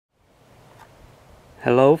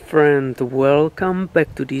Hello friend, welcome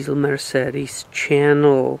back to Diesel Mercedes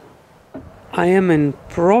channel. I am in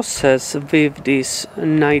process with this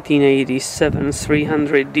 1987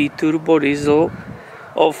 300D turbo diesel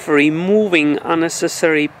of removing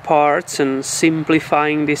unnecessary parts and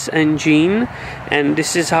simplifying this engine, and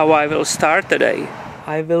this is how I will start today.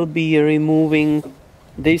 I will be removing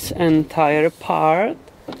this entire part,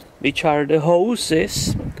 which are the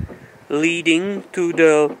hoses leading to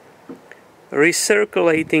the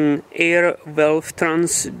recirculating air valve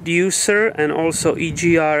transducer and also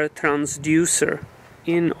EGR transducer.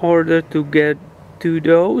 In order to get to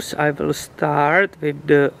those, I will start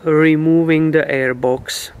with removing the air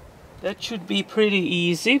box. That should be pretty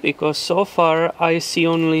easy because so far I see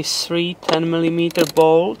only 3 10mm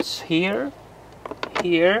bolts here,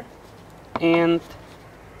 and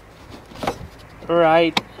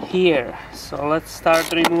right here. So let's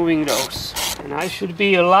start removing those. And I should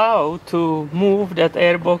be allowed to move that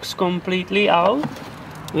airbox completely out,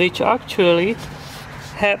 which actually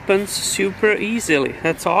happens super easily.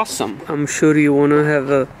 That's awesome. I'm sure you want to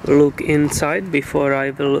have a look inside before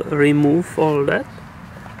I will remove all that.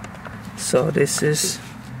 So this is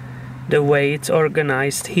the way it's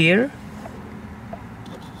organized here.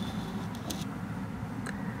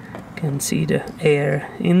 You can see the air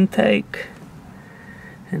intake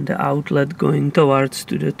and the outlet going towards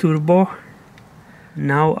to the turbo.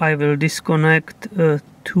 Now I will disconnect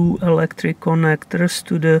 2 electric connectors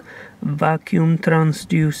to the vacuum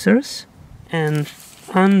transducers and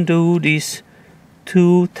undo these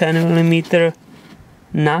 2 10mm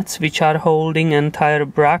nuts which are holding entire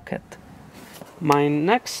bracket. My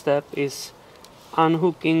next step is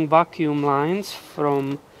unhooking vacuum lines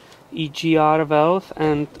from EGR valve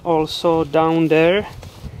and also down there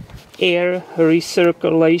air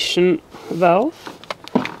recirculation valve.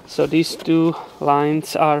 So these 2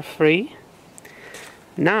 lines are free.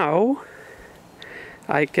 Now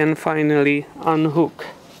I can finally unhook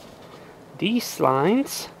these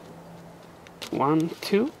lines. 1,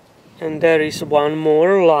 2. And there is one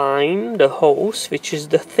more line, the hose, which is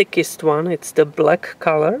the thickest one. It's the black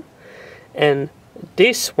color. And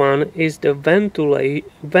this one is the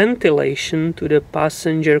ventilation to the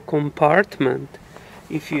passenger compartment.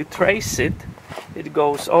 If you trace it, it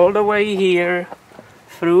goes all the way here,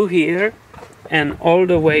 through here, and all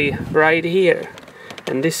the way right here.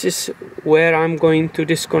 And this is where I'm going to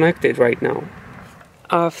disconnect it right now.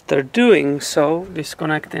 After doing so,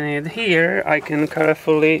 disconnecting it here, I can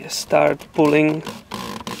carefully start pulling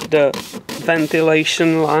the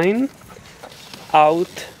ventilation line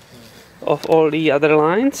out of all the other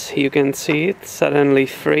lines. You can see it suddenly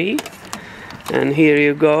free, and here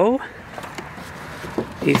you go.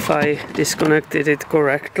 If I disconnected it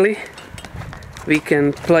correctly, we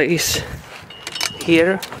can place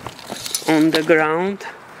here on the ground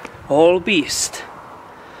whole beast.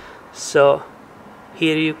 So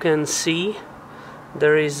here you can see the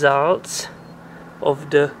results of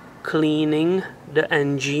the cleaning the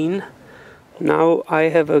engine. Now I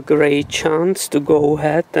have a great chance to go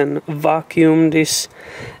ahead and vacuum this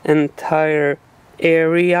entire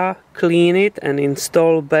area, clean it, and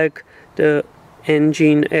install back the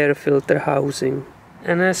engine air filter housing.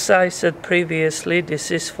 And as I said previously, this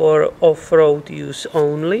is for off-road use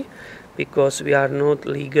only, because we are not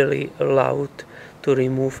legally allowed to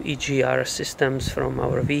remove EGR systems from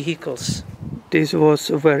our vehicles. This was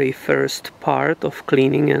the very first part of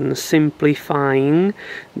cleaning and simplifying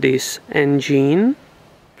this engine.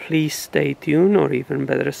 Please stay tuned, or even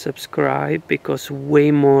better subscribe, because way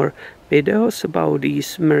more videos about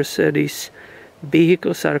these Mercedes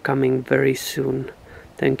vehicles are coming very soon.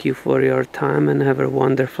 Thank you for your time and have a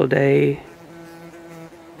wonderful day.